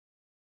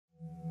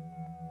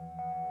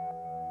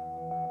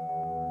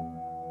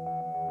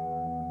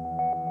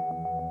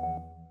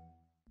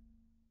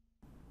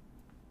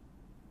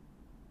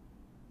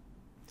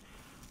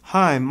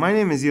Hi, my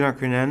name is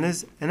Enoch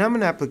Hernandez, and I'm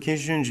an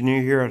application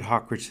engineer here at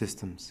Hawkridge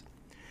Systems.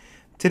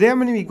 Today I'm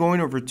going to be going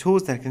over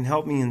tools that can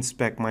help me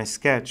inspect my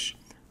sketch.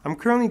 I'm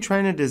currently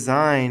trying to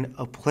design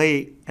a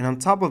plate and on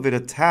top of it a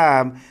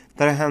tab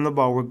that a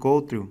handlebar will go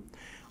through.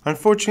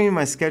 Unfortunately,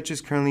 my sketch is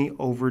currently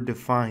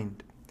overdefined.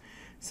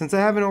 Since I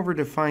have an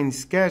overdefined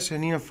sketch, I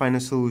need to find a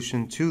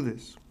solution to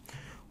this.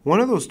 One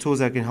of those tools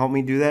that can help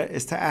me do that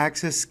is to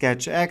access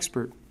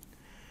SketchXpert.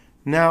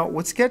 Now,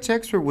 what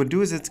SketchXpert would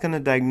do is it's going to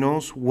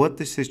diagnose what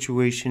the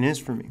situation is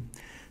for me.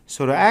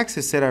 So to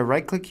access it, I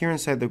right-click here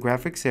inside the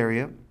graphics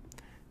area.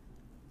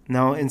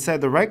 Now,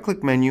 inside the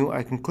right-click menu,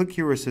 I can click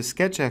here where it says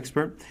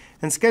SketchXpert,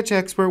 and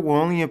SketchXpert will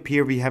only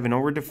appear if we have an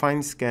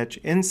overdefined sketch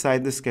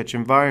inside the sketch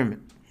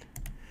environment.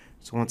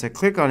 So once I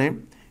click on it,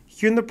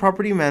 here in the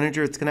Property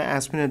Manager, it's going to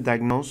ask me to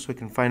diagnose so I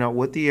can find out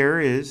what the error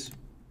is.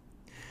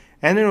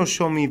 And it'll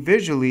show me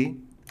visually,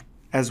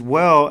 as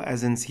well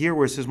as in here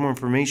where it says more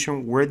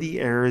information, where the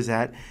error is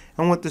at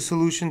and what the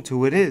solution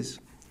to it is.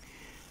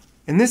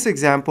 In this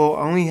example,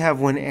 I only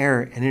have one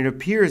error, and it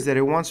appears that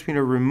it wants me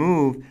to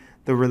remove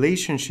the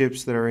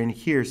relationships that are in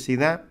here. See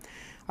that?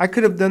 I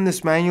could have done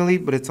this manually,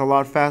 but it's a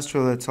lot faster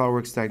to let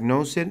SOLIDWORKS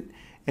diagnose it.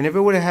 And if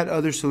it would have had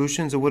other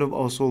solutions, it would have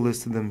also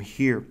listed them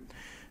here.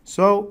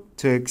 So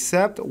to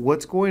accept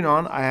what's going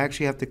on, I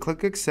actually have to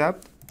click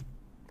accept.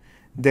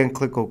 Then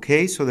click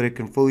OK so that it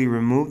can fully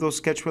remove those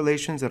sketch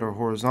relations that are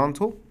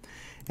horizontal.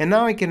 And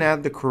now I can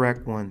add the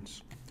correct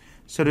ones.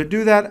 So to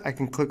do that, I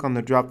can click on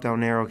the drop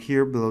down arrow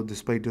here below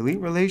Display Delete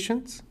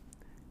Relations.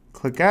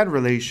 Click Add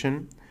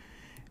Relation.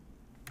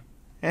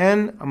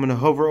 And I'm going to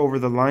hover over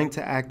the line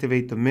to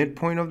activate the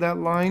midpoint of that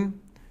line.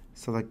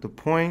 Select the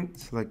point,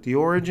 select the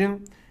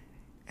origin,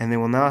 and they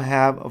will now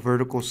have a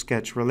vertical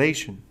sketch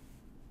relation.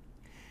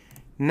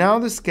 Now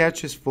the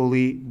sketch is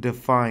fully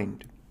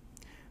defined.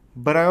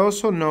 But I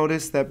also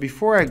noticed that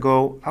before I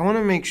go, I want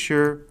to make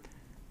sure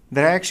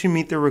that I actually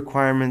meet the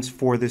requirements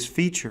for this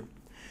feature.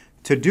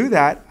 To do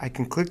that, I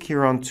can click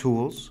here on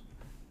Tools,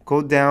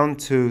 go down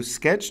to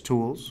Sketch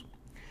Tools,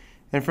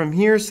 and from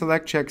here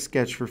select Check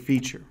Sketch for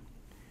Feature.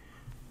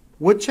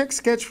 What Check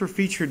Sketch for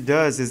Feature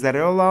does is that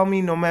it'll allow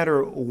me, no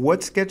matter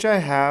what sketch I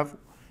have,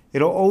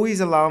 it'll always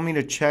allow me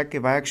to check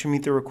if I actually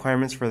meet the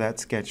requirements for that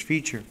sketch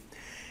feature.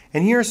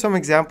 And here are some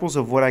examples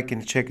of what I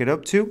can check it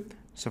up to.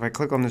 So if I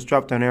click on this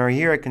drop down arrow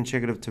here, I can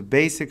check it up to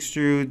base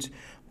extrudes,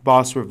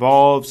 boss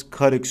revolves,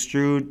 cut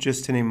extrude,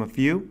 just to name a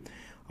few.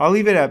 I'll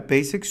leave it at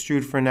base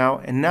extrude for now,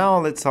 and now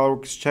I'll let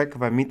SOLIDWORKS check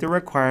if I meet the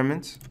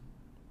requirements.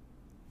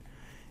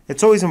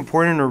 It's always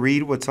important to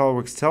read what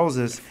SOLIDWORKS tells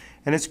us,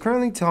 and it's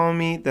currently telling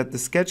me that the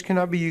sketch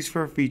cannot be used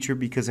for a feature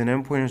because an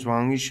endpoint is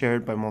wrongly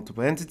shared by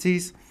multiple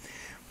entities.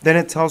 Then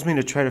it tells me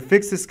to try to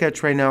fix the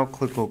sketch right now,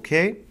 click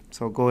OK.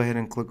 So I'll go ahead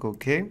and click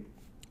OK.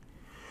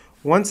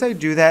 Once I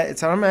do that,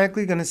 it's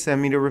automatically going to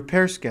send me to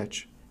Repair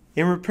Sketch.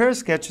 In Repair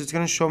Sketch, it's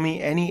going to show me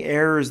any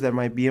errors that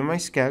might be in my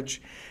sketch.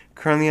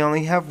 Currently, I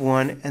only have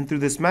one, and through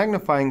this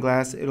magnifying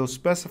glass, it'll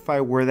specify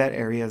where that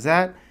area is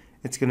at.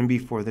 It's going to be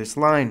for this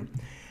line.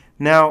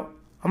 Now,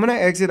 I'm going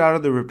to exit out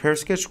of the Repair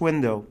Sketch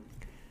window.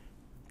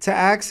 To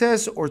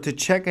access or to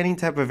check any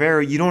type of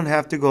error, you don't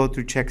have to go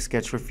through Check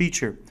Sketch for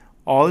Feature.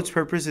 All its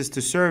purpose is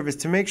to serve is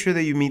to make sure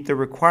that you meet the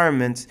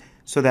requirements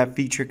so that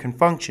feature can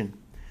function.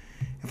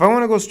 If I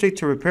want to go straight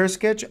to Repair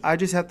Sketch, I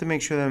just have to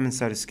make sure that I'm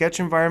inside a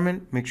sketch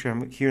environment, make sure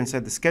I'm here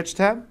inside the Sketch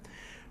tab.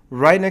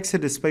 Right next to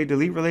Display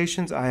Delete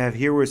Relations, I have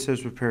here where it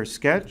says Repair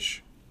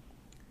Sketch.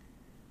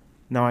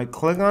 Now I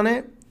click on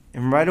it,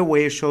 and right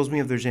away it shows me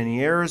if there's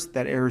any errors.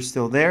 That error is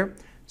still there.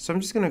 So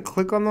I'm just going to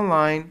click on the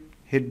line,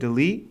 hit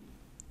Delete.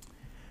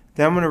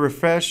 Then I'm going to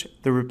refresh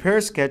the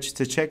Repair Sketch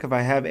to check if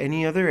I have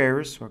any other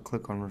errors. So I'll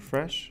click on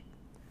Refresh.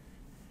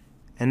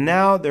 And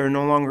now there are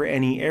no longer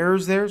any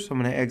errors there, so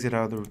I'm going to exit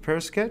out of the Repair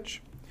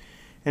Sketch.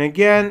 And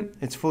again,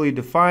 it's fully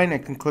defined. I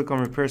can click on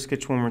Repair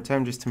Sketch one more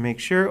time just to make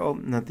sure. Oh,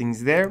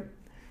 nothing's there.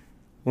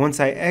 Once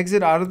I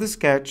exit out of the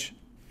sketch,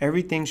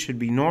 everything should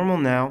be normal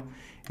now.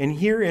 And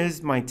here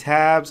is my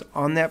tabs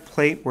on that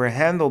plate where a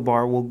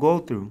handlebar will go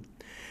through.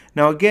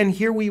 Now again,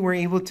 here we were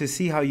able to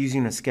see how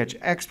using a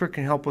SketchXpert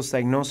can help us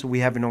diagnose if we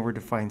have an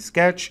overdefined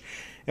sketch.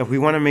 If we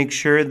want to make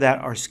sure that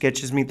our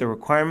sketches meet the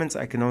requirements,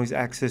 I can always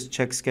access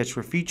Check Sketch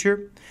for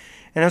Feature.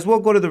 And as well,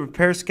 go to the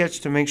Repair Sketch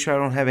to make sure I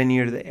don't have any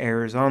of the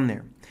errors on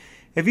there.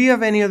 If you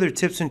have any other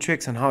tips and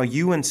tricks on how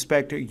you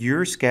inspect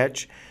your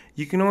sketch,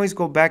 you can always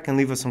go back and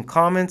leave us some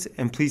comments,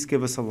 and please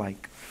give us a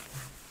like.